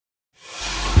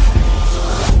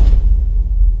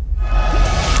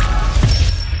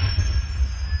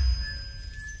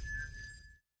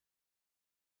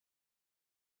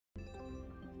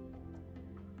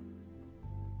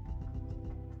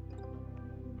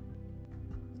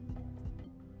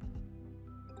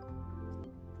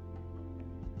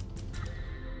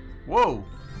Whoa!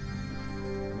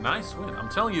 Nice win. I'm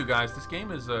telling you guys, this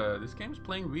game is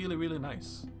playing really, really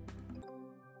nice.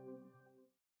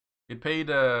 It paid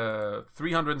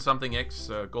 300 and something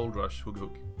X Gold Rush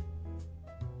hook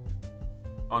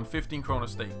on 15 krona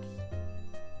stake.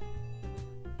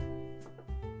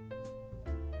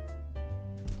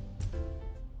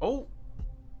 Oh!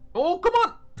 Oh, come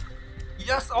on!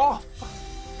 Yes! Oh!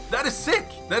 That is sick!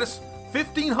 That is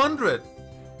 1500!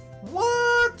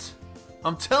 What?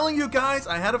 I'm telling you guys,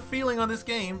 I had a feeling on this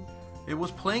game. It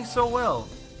was playing so well.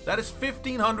 That is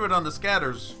 1500 on the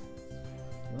scatters.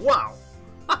 Wow!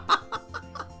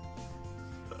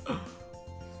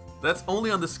 That's only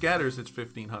on the scatters, it's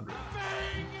 1500.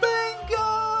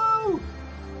 Bingo!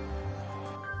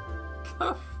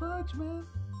 The fudge, man.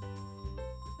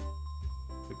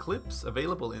 The clips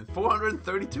available in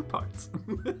 432 parts.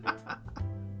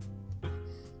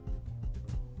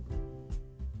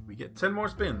 We get 10 more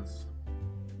spins.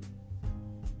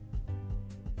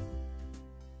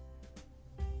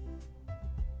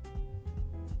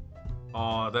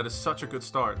 Oh, that is such a good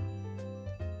start.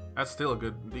 That's still a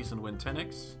good, decent win.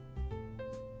 10x.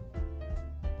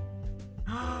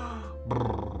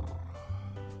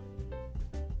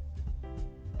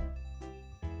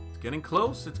 It's getting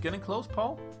close. It's getting close,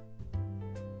 Paul.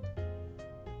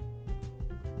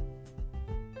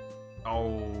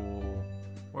 Oh,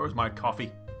 where's my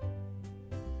coffee?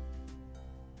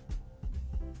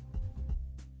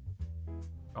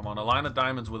 I'm on a line of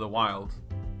diamonds with a wild,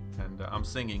 and I'm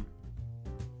singing.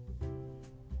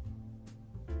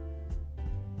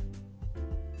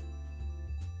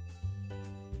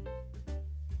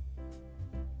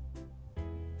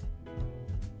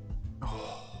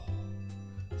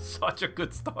 Such a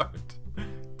good start.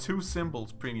 2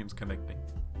 symbols, premiums connecting.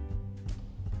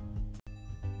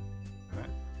 Alright.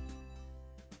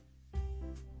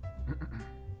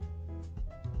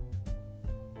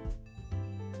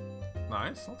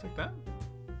 Nice, I'll take that.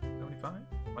 75.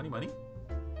 Money, money.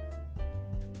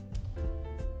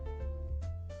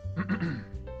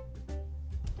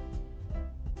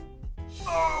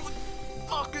 Oh,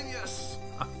 fucking yes!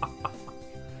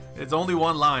 It's only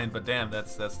one line, but damn,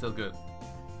 that's still good.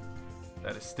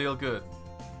 That is still good.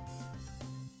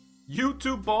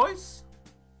 YouTube boys.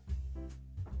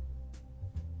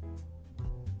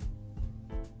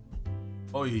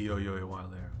 Oh, yo, while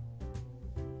there.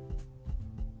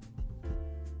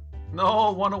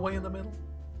 No, one away in the middle.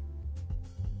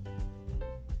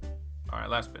 Alright,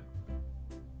 last spin.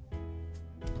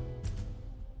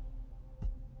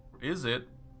 Is it?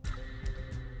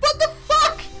 What the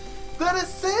fuck? That is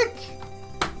sick!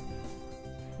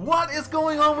 What is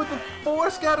going on with the 4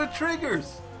 scatter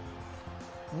triggers?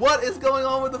 What is going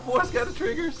on with the 4 scatter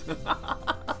triggers?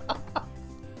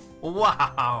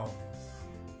 Wow.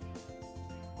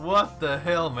 What the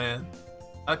hell, man?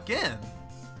 Again?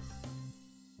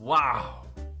 Wow.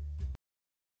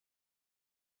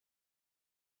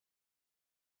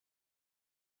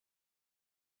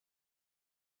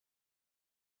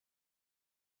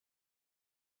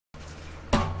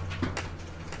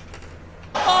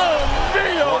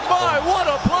 What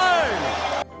a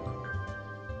play!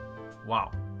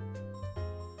 Wow.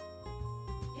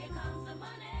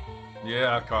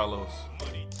 Yeah, Carlos.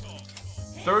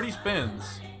 30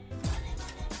 spins.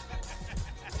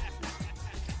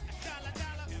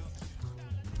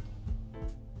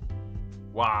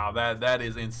 Wow, that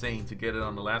is insane to get it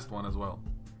on the last one as well.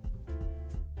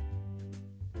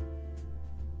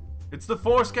 It's the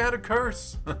 4 scatter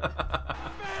curse.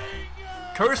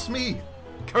 Curse me.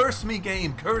 Curse me,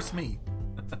 game. Curse me.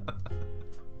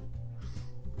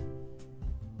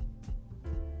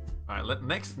 Alright,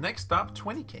 next stop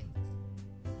 20k.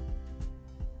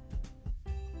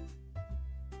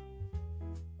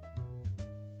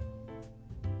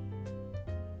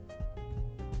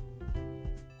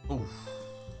 Oof.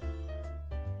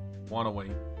 One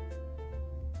away.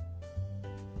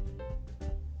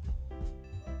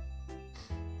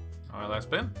 Alright, last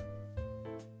spin.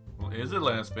 Well, is it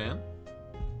last spin?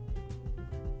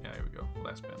 Yeah, here we go.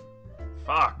 Last spin.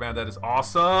 Fuck, man, that is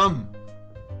awesome!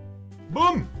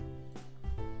 Boom!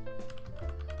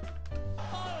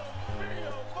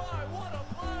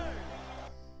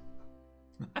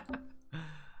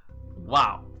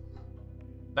 Wow.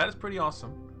 That is pretty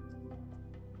awesome.